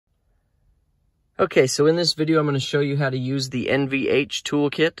Okay, so in this video I'm going to show you how to use the NVH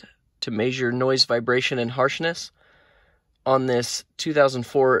toolkit to measure noise, vibration, and harshness. On this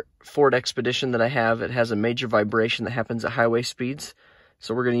 2004 Ford Expedition that I have, it has a major vibration that happens at highway speeds.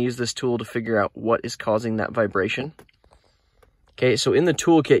 So we're going to use this tool to figure out what is causing that vibration. Okay, so in the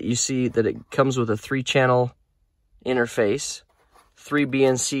toolkit you see that it comes with a 3-channel interface, 3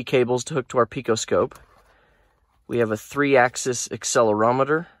 BNC cables to hook to our picoscope. We have a 3-axis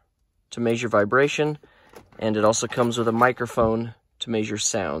accelerometer to measure vibration, and it also comes with a microphone to measure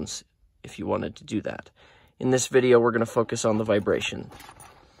sounds if you wanted to do that. In this video, we're going to focus on the vibration.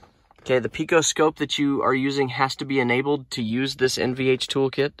 Okay, the picoscope that you are using has to be enabled to use this NVH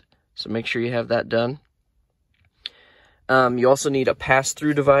toolkit, so make sure you have that done. You also need a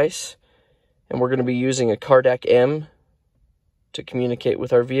pass-through device, and we're going to be using a Cardac M to communicate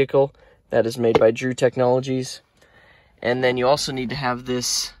with our vehicle. That is made by Drew Technologies. And then you also need to have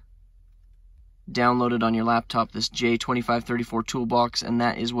this downloaded on your laptop, this J2534 toolbox, and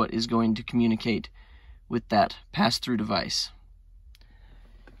that is what is going to communicate with that pass-through device.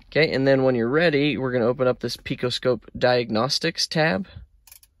 Okay, and then when you're ready, we're going to open up this Picoscope Diagnostics tab,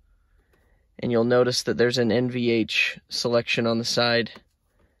 and you'll notice that there's an NVH selection on the side,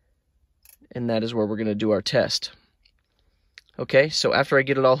 and that is where we're going to do our test. Okay, so after I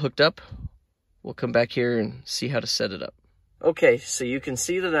get it all hooked up, we'll come back here and see how to set it up. Okay, so you can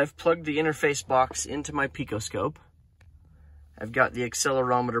see that I've plugged the interface box into my picoscope. I've got the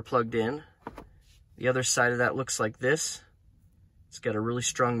accelerometer plugged in. The other side of that looks like this. It's got a really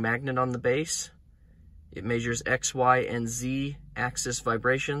strong magnet on the base. It measures X, Y, and Z axis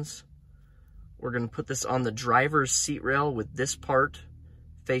vibrations. We're going to put this on the driver's seat rail with this part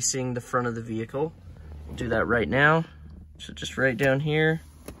facing the front of the vehicle. We'll do that right now. So just right down here.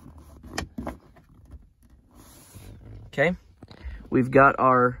 Okay. We've got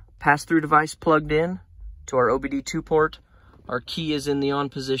our pass-through device plugged in to our OBD2 port. Our key is in the on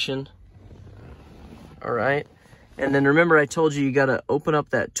position. All right. And then remember I told you got to open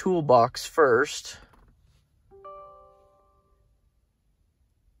up that toolbox first.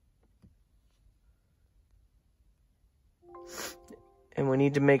 And we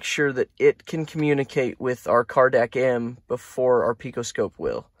need to make sure that it can communicate with our Cardac M before our picoscope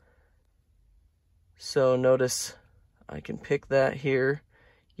will. So notice I can pick that here.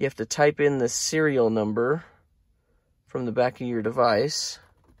 You have to type in the serial number from the back of your device.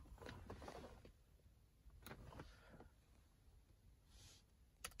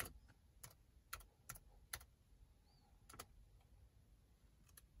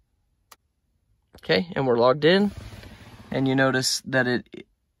 Okay, and we're logged in. And you notice that it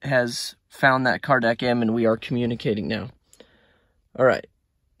has found that Cardac M and we are communicating now. All right,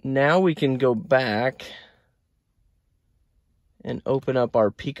 now we can go back and open up our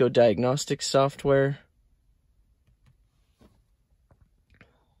Pico Diagnostics software.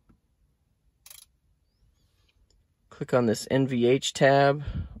 Click on this NVH tab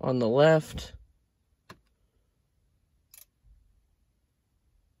on the left.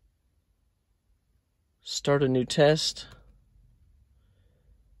 Start a new test.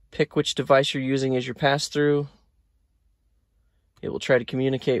 Pick which device you're using as your pass-through. It will try to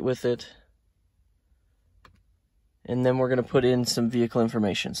communicate with it. And then we're going to put in some vehicle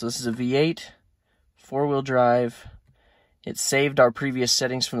information. So this is a V8, 4-wheel drive. It saved our previous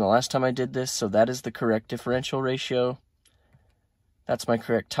settings from the last time I did this, so that is the correct differential ratio. That's my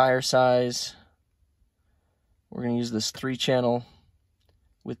correct tire size. We're going to use this 3-channel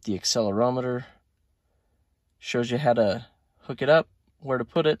with the accelerometer. Shows you how to hook it up, where to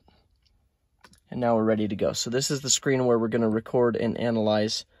put it, and now we're ready to go. So this is the screen where we're going to record and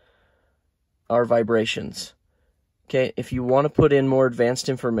analyze our vibrations. Okay, if you want to put in more advanced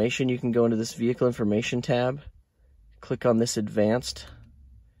information, you can go into this Vehicle Information tab, click on this Advanced,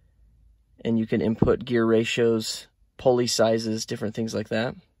 and you can input gear ratios, pulley sizes, different things like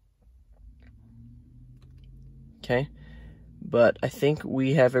that. Okay, but I think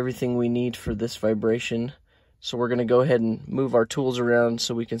we have everything we need for this vibration, so we're going to go ahead and move our tools around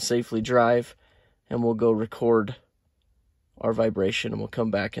so we can safely drive, and we'll go record our vibration, and we'll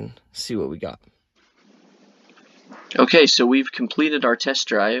come back and see what we got. Okay, so we've completed our test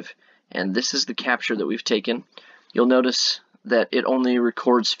drive, and this is the capture that we've taken. You'll notice that it only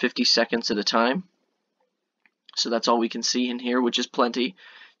records 50 seconds at a time. So that's all we can see in here, which is plenty.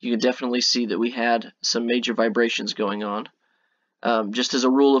 You can definitely see that we had some major vibrations going on. Just as a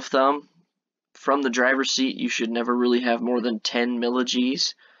rule of thumb, from the driver's seat, you should never really have more than 10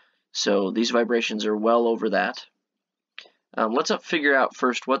 milli-Gs. So these vibrations are well over that. Let's figure out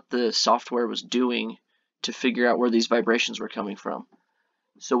first what the software was doing to figure out where these vibrations were coming from.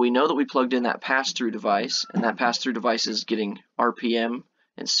 So we know that we plugged in that pass-through device, and that pass-through device is getting RPM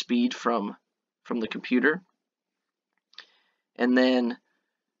and speed from the computer. And then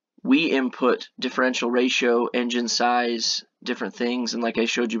we input differential ratio, engine size, different things, and like I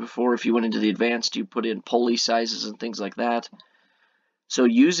showed you before, if you went into the advanced, you put in pulley sizes and things like that. So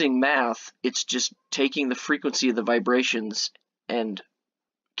using math, it's just taking the frequency of the vibrations and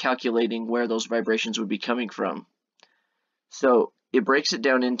calculating where those vibrations would be coming from. So it breaks it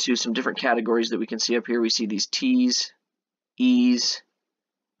down into some different categories that we can see up here. We see these T's, E's,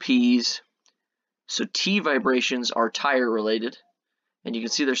 P's. So T vibrations are tire related, and you can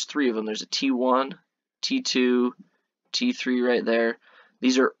see there's 3 of them. There's a T1, T2, T3 right there.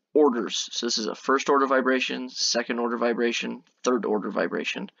 These are orders. So this is a first order vibration, second order vibration, third order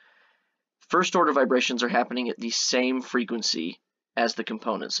vibration. First order vibrations are happening at the same frequency as the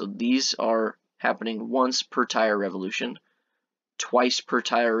components. So these are happening once per tire revolution, twice per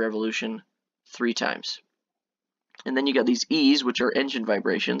tire revolution, 3 times. And then you got these E's, which are engine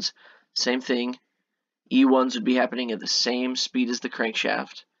vibrations. Same thing. E1s would be happening at the same speed as the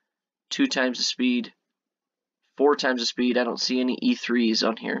crankshaft, 2 times the speed, 4 times the speed. I don't see any E3s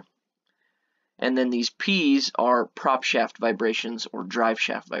on here. And then these P's are prop shaft vibrations or drive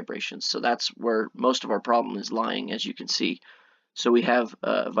shaft vibrations. So that's where most of our problem is lying, as you can see. So we have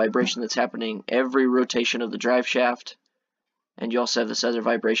a vibration that's happening every rotation of the drive shaft, and you also have this other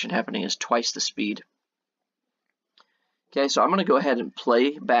vibration happening as twice the speed. Okay, so I'm going to go ahead and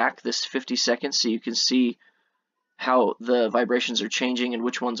play back this 50 seconds so you can see how the vibrations are changing and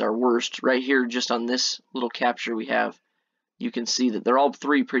which ones are worst. Right here, just on this little capture we have, you can see that they're all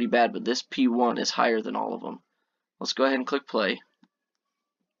 3 pretty bad, but this P1 is higher than all of them. Let's go ahead and click play.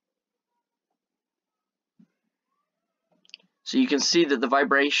 So you can see that the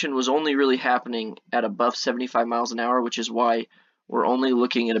vibration was only really happening at above 75 miles an hour, which is why we're only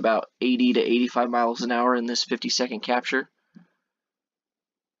looking at about 80 to 85 miles an hour in this 50-second capture.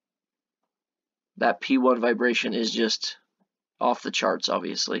 That P1 vibration is just off the charts,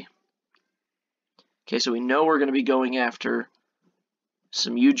 obviously. Okay, so we know we're going to be going after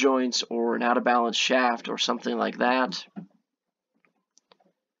some U-joints or an out-of-balance shaft or something like that.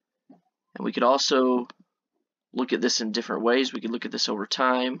 And we could also look at this in different ways. We could look at this over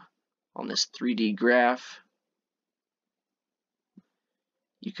time on this 3D graph.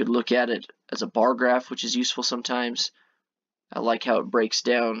 You could look at it as a bar graph, which is useful sometimes. I like how it breaks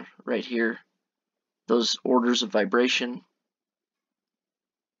down right here, those orders of vibration.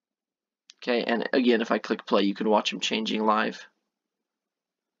 Okay, and again, if I click play, you can watch them changing live.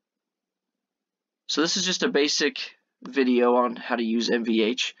 So this is just a basic video on how to use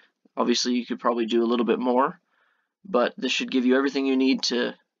NVH. Obviously, you could probably do a little bit more, but this should give you everything you need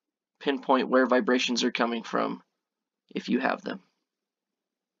to pinpoint where vibrations are coming from if you have them.